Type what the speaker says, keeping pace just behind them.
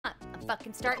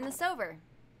fucking starting this over.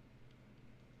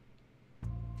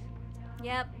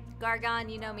 Yep,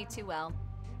 Gargon, you know me too well.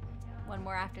 One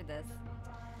more after this.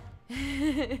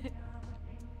 You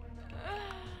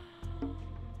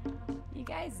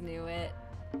guys knew it.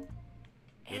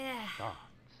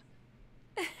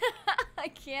 I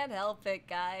can't help it,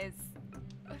 guys.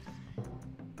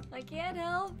 I can't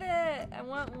help it. I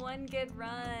want one good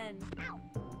run.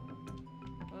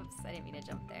 Whoops, I didn't mean to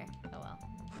jump there. Oh well.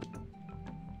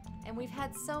 And we've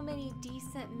had so many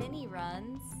decent mini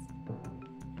runs.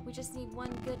 We just need one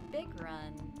good big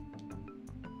run.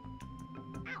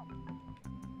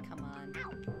 Come on. I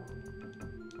don't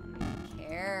even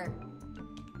care.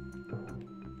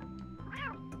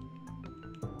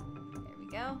 There we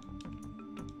go.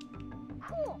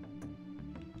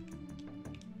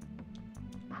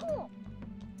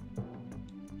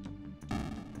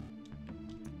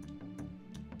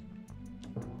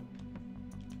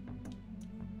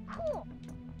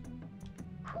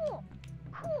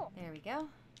 There we go.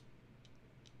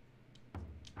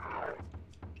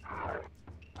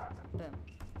 Boom.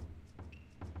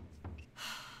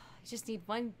 Just need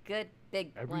one good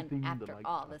big one after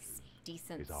all this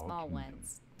decent small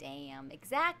ones. Damn,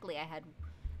 exactly.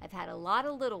 I've had a lot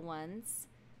of little ones,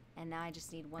 and now I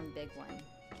just need one big one.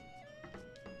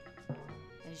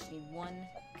 I just need one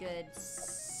good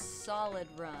solid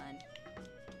run.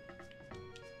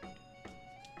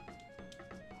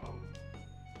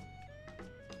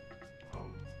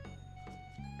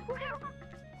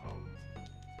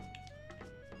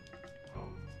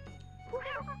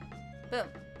 Boom.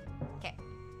 Okay.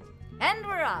 And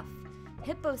we're off.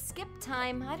 Hippo skip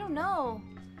time. I don't know.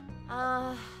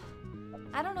 I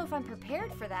don't know if I'm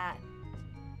prepared for that.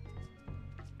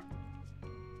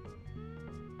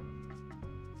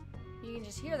 You can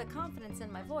just hear the confidence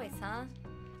in my voice, huh?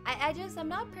 I'm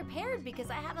not prepared because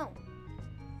I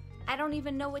don't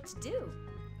even know what to do.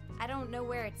 I don't know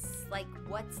where it's like,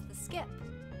 what's the skip?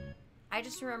 I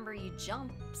just remember you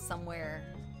jump somewhere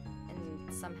and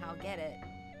somehow get it,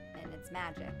 and it's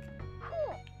magic.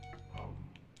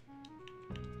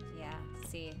 Yeah,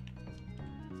 see,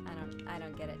 I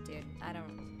don't get it, dude.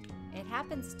 It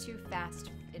happens too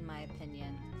fast, in my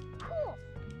opinion. Huh?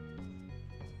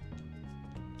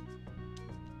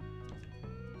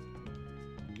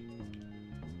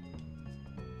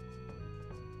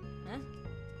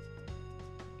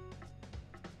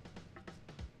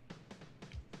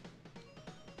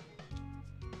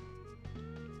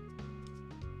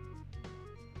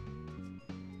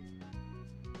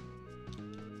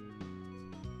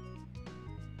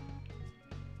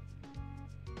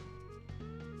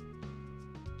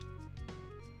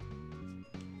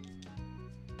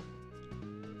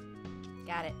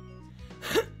 Got it.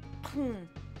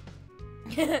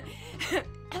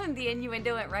 The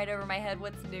innuendo went right over my head.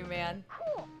 What's new, man?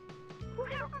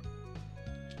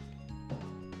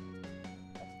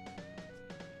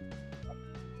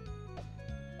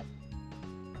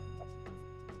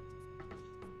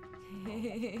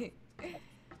 Alright,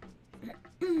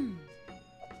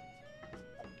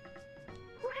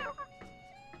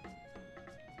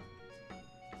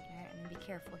 I'm gonna be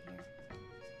careful here.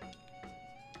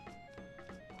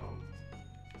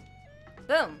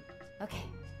 Boom! Okay.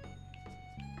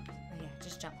 Oh yeah,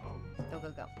 just jump. Go, go,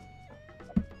 go.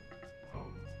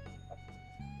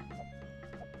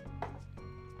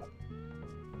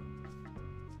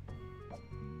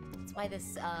 That's why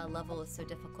this level is so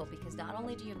difficult, because not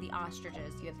only do you have the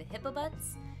ostriches, you have the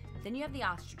hippobutts, then you have the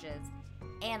ostriches,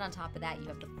 and on top of that you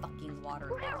have the fucking water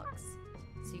logs.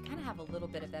 So you kind of have a little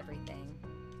bit of everything.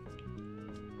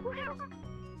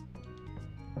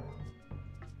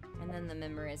 And then the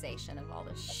memorization of all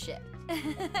this shit.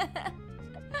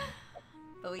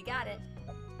 But we got it.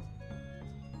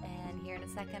 And here in a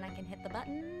second I can hit the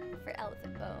button for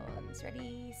elephant bones.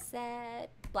 Ready,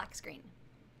 set, black screen.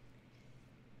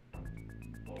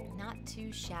 Not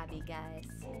too shabby, guys.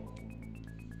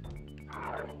 Oh,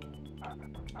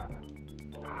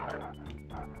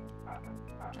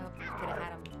 could have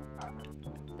had him.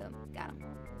 Boom, got him.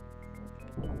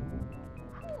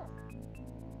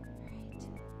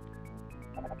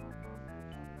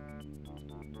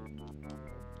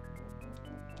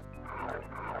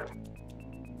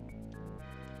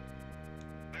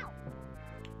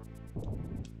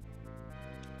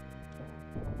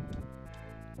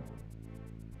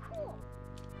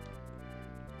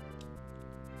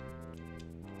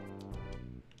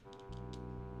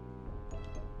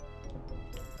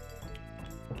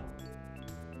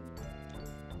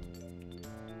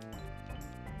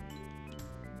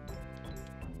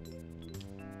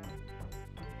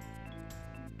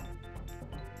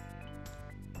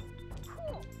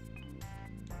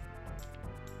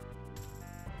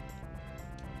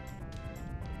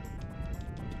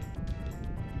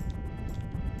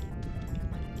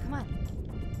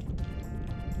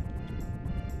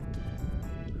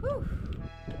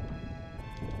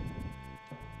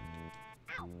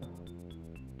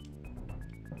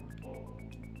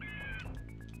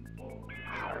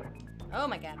 Oh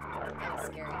my god. That was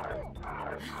scary.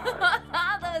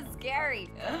 That was scary.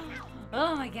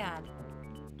 Oh my god.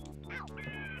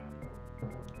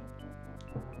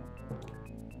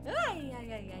 Ay, ay,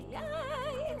 ay, ay, ay.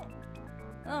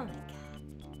 Oh my god.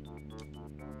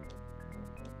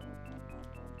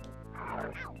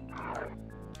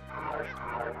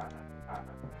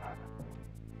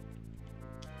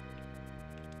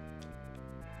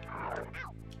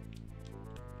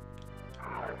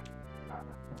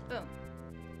 Boom.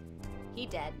 He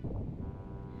dead.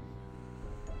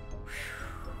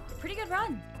 Pretty good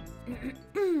run.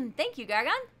 Thank you, Gargon.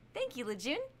 Thank you,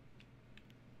 Lejeune.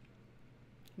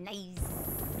 Nice.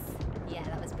 Yeah,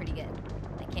 that was pretty good.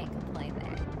 I can't complain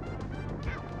there.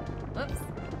 Whoops.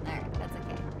 Alright, that's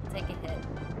okay. Take a hit.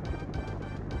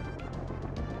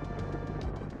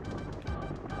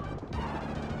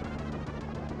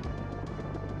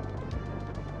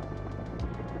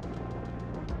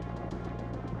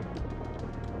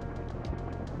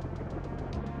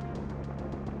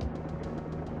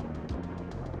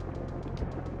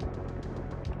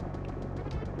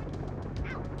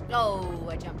 Oh,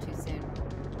 I jumped too soon.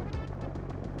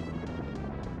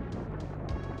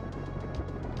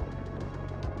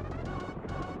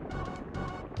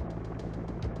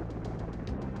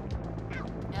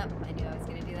 Yep, I knew I was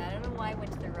gonna do that. I don't know why I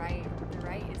went to the right. The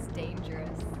right is dangerous.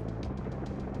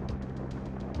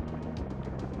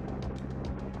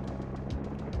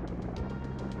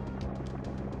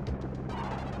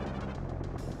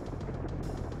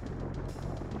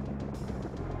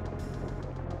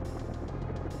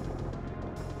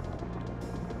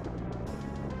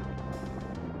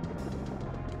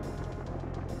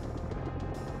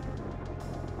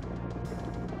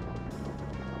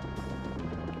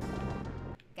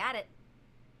 Got it.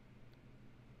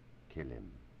 Kill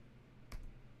him.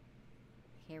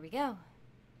 Here we go. Alright,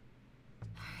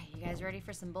 you guys ready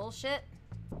for some bullshit?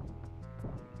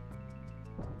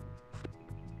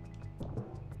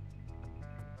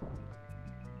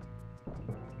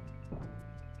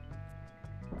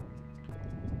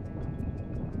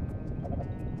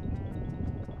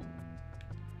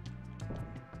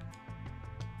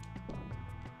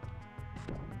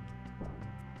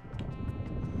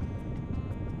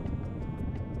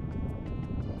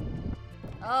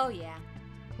 Oh yeah.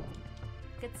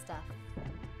 Good stuff.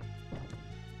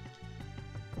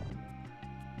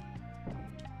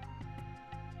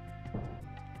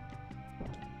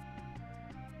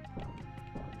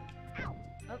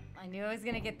 Oh, I knew I was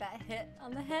gonna get that hit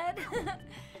on the head.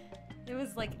 It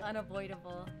was like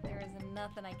unavoidable. There was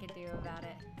nothing I could do about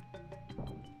it.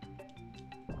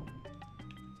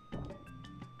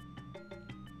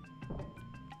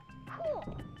 Cool.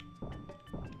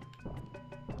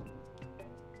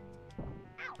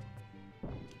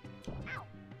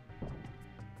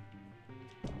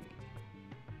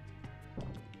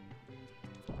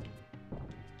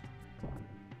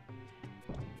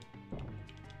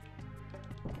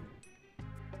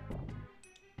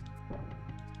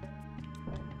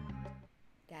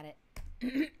 Got it.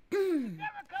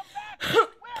 Never come back.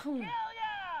 We'll kill ya.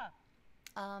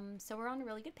 So we're on a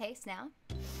really good pace now.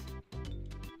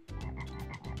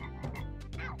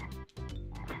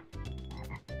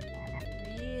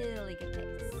 Really good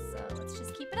pace. So let's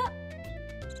just keep it up.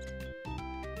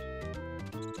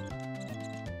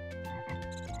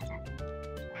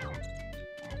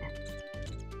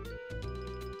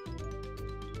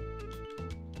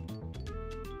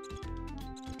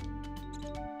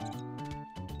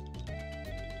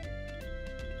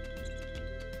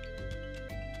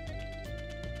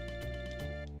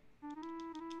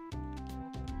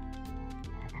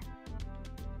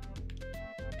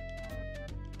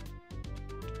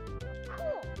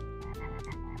 Cool.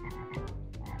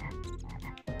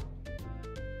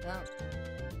 Don't.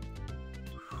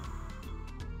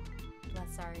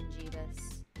 Bless our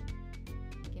Ingibus.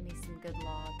 Give me some good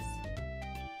logs.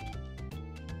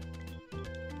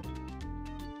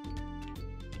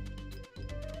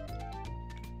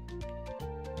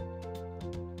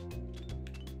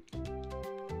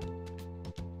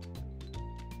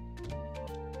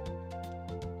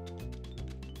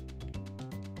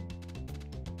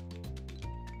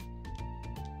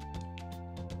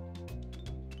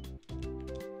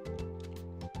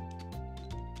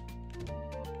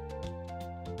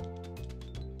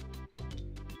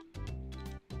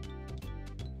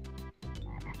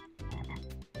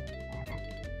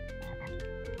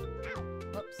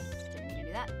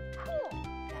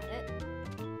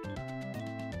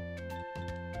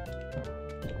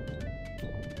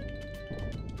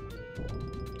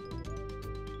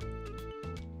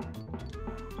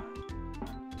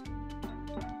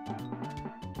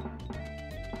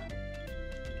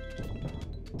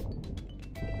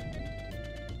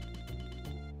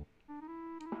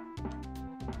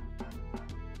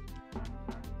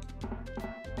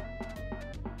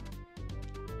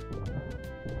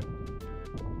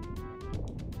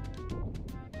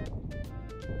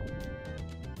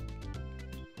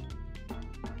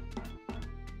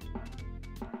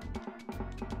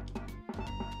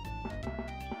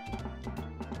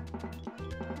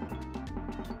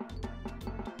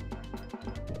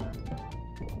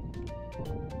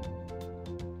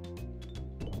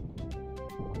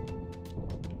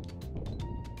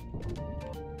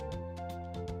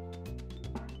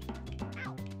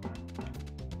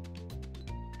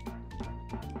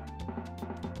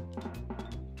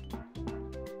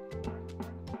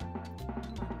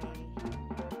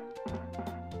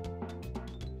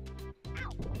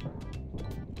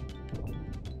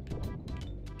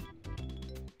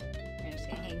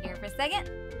 Hang here for a second.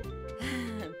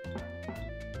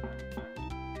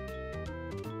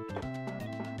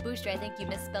 Booster, I think you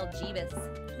misspelled Jeebus.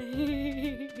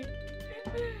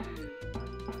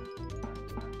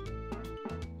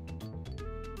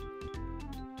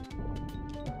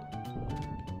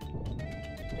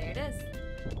 There it is.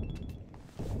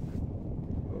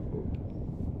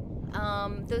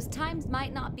 Those times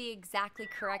might not be exactly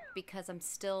correct because I'm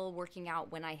still working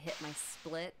out when I hit my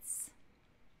splits,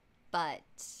 but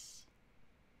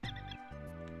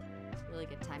really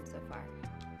good time so far.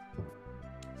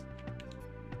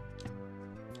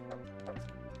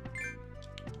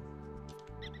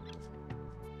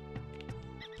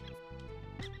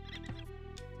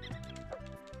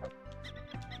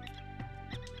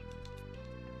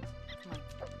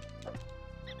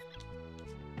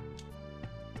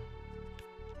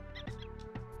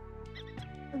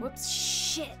 Whoops,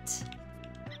 shit!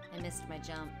 I missed my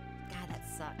jump. God, that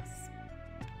sucks.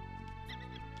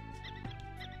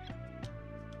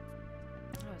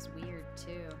 That was weird,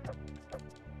 too.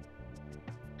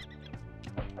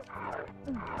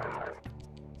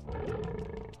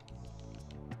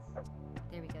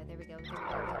 There we go, there we go,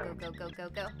 there we go, go, go, go, go,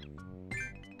 go.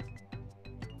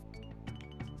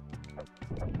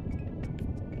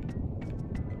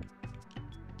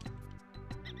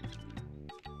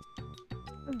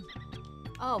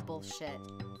 Oh, bullshit.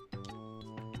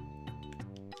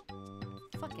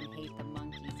 Fucking hate the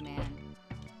monkeys, man.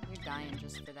 You're dying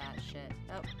just for that shit.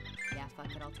 Oh, yeah,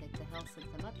 fuck it. I'll take the hill since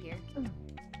I'm up here.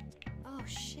 Oh,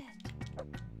 shit.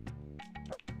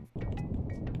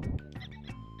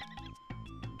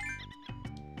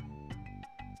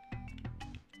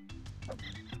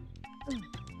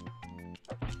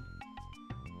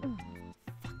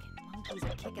 Fucking monkeys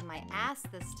are kicking my ass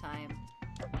this time.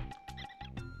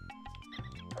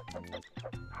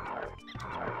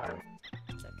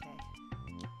 It's okay.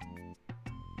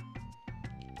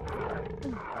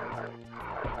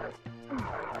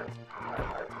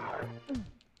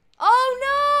 Oh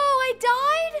no! I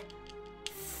died?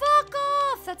 Fuck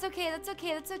off! That's okay, that's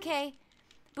okay, that's okay.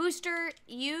 Booster,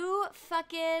 you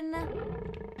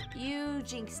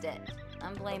jinxed it.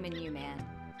 I'm blaming you, man.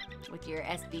 With your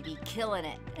SBB killing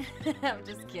it. I'm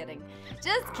just kidding.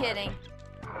 Just kidding.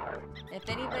 If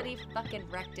anybody fucking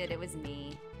wrecked it, it was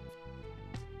me.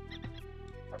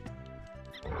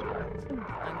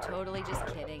 I'm totally just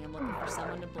kidding. I'm looking for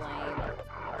someone to blame.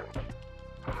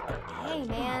 Hey,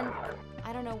 man.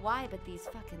 I don't know why, but these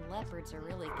fucking leopards are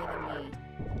really giving me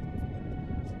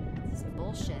some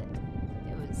bullshit.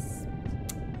 It was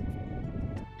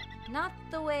not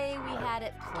the way we had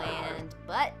it planned,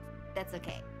 but that's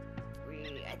okay.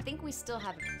 I think we still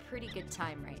have a pretty good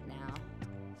time right now.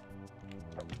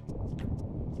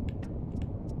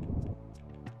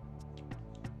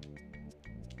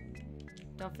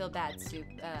 Don't feel bad,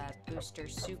 Booster.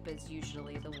 Soup is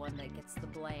usually the one that gets the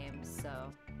blame,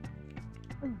 so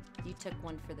you took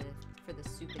one for the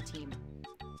Soupa team.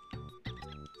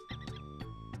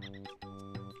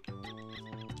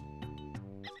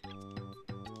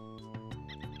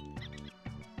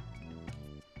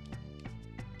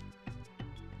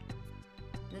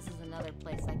 This is another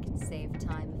place I can save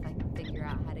time if I can figure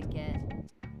out how to get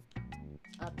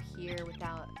up here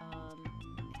without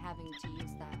having to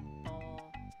use that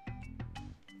ball.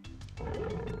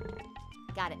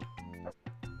 Got it.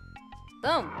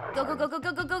 Boom! Go, go, go, go,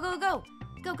 go, go, go, go, go!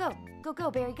 Go, go, go,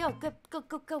 go, Barry, go, go, go,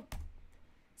 go, go.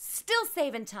 Still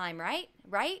saving time, right?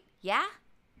 Right? Yeah?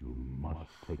 You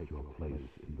must take your place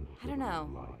in the I don't know.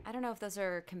 life. I don't know if those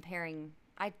are comparing.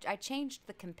 I changed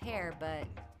the compare, but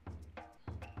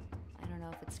I don't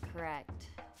know if it's correct.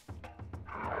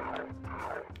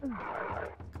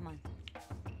 Come on.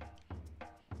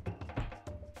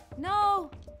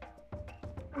 No!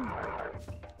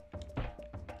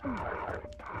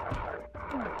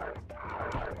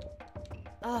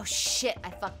 Oh shit, I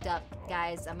fucked up.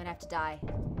 Guys, I'm gonna have to die.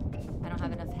 I don't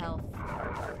have enough health.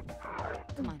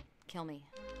 Come on, kill me.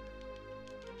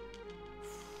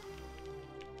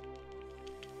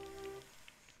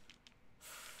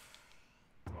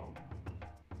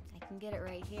 I can get it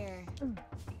right here.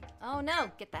 Oh no,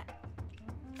 get that.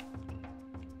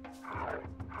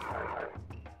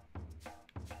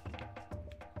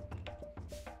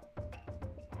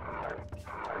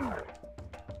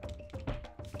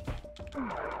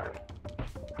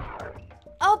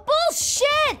 Oh,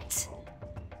 bullshit!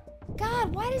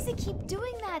 God, why does it keep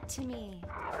doing that to me?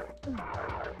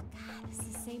 God, this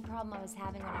is the same problem I was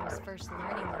having when I was first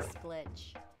learning the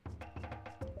splitch.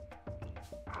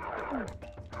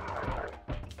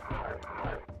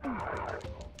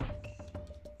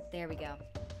 There we go.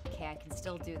 Okay, I can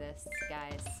still do this,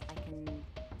 guys. I can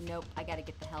Nope, I gotta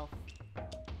get the health.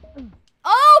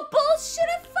 Oh, bullshit!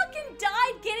 I fucking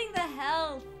died getting the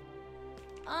health.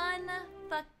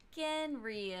 Unfucking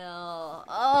real.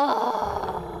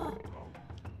 Oh.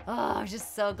 Oh, I'm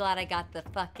just so glad I got the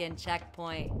fucking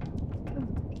checkpoint.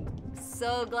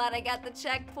 So glad I got the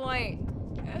checkpoint.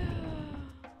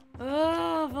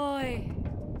 Oh boy.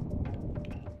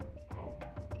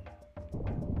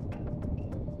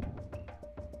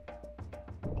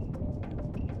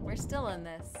 We're still in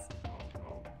this.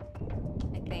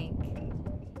 I think.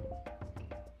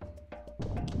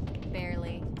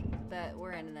 Barely, but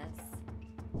we're in this.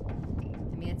 I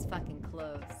mean, it's fucking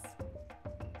close.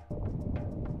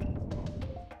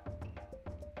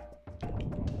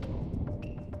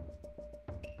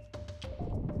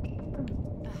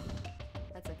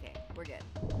 That's okay. We're good.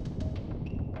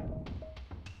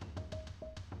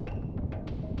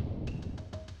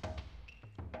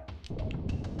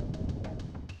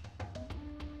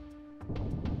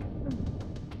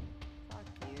 Fuck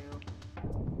you.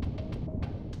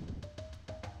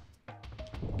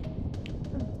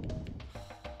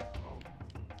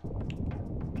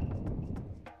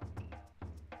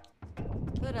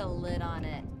 Put a lid on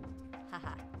it.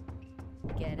 Haha.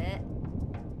 Get it?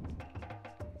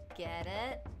 Get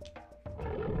it?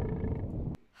 Okay,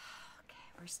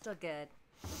 we're still good.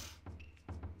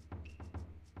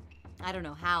 I don't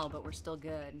know how, but we're still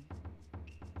good.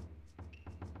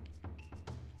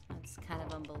 That's kind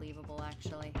of unbelievable,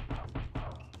 actually.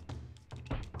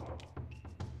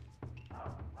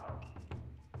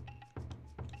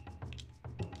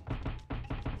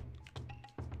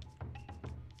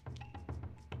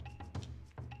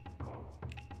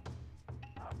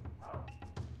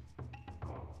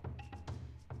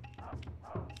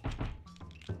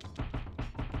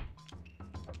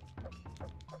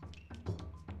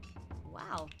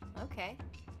 Wow, okay.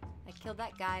 I killed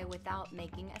that guy without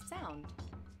making a sound.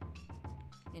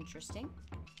 Interesting.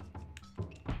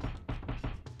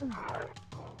 I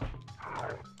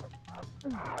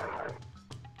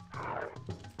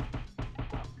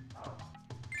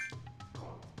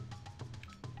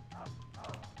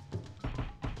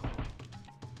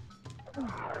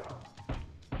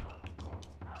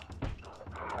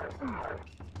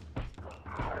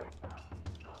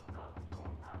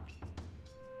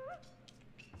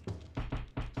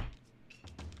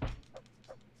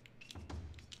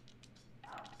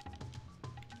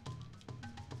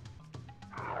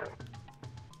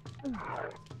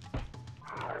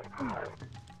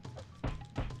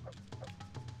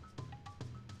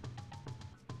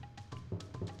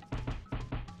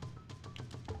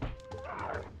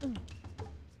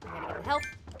gotta get the help.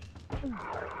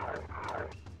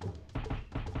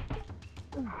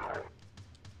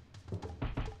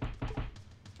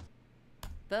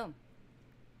 Boom.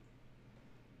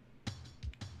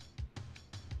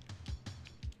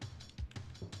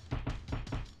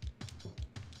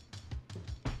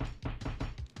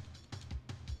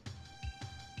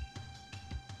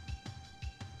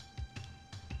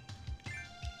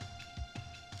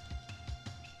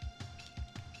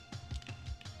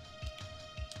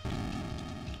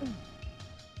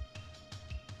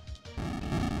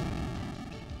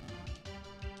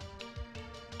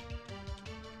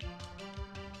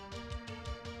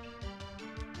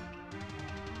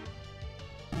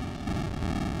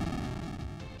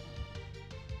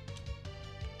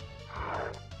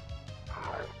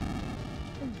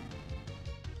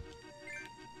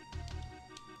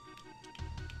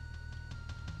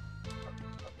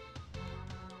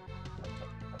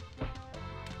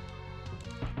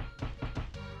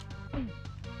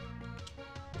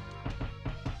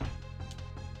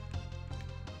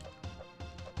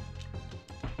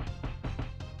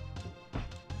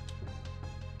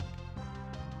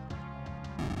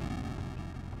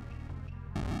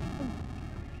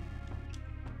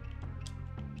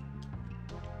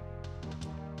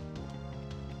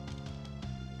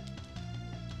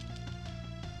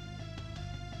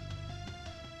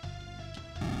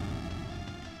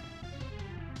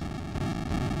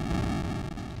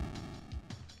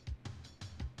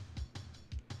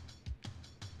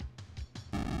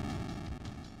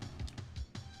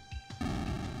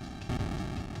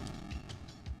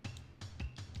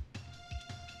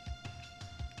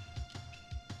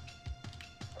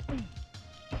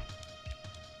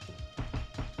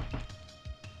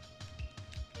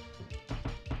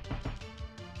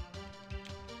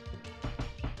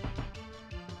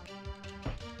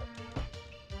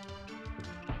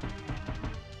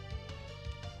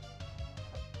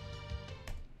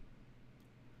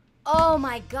 Oh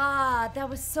my god, that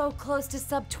was so close to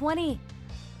sub 20.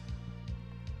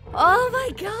 Oh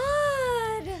my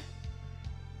god.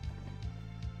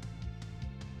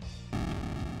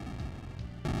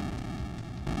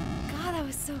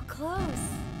 was so close.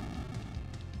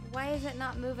 Why is it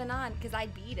not moving on? Because I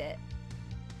beat it.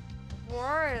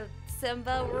 Roar,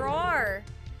 Simba, roar.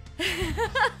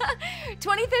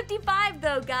 2055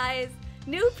 though, guys.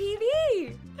 New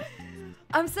PB.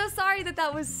 I'm so sorry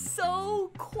that was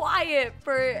so quiet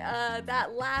for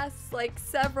that last like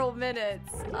several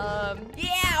minutes.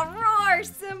 Yeah, roar,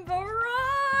 Simba,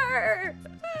 roar.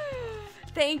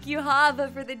 Thank you, Hava,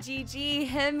 for the GG.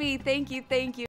 Hemi, thank you, thank you.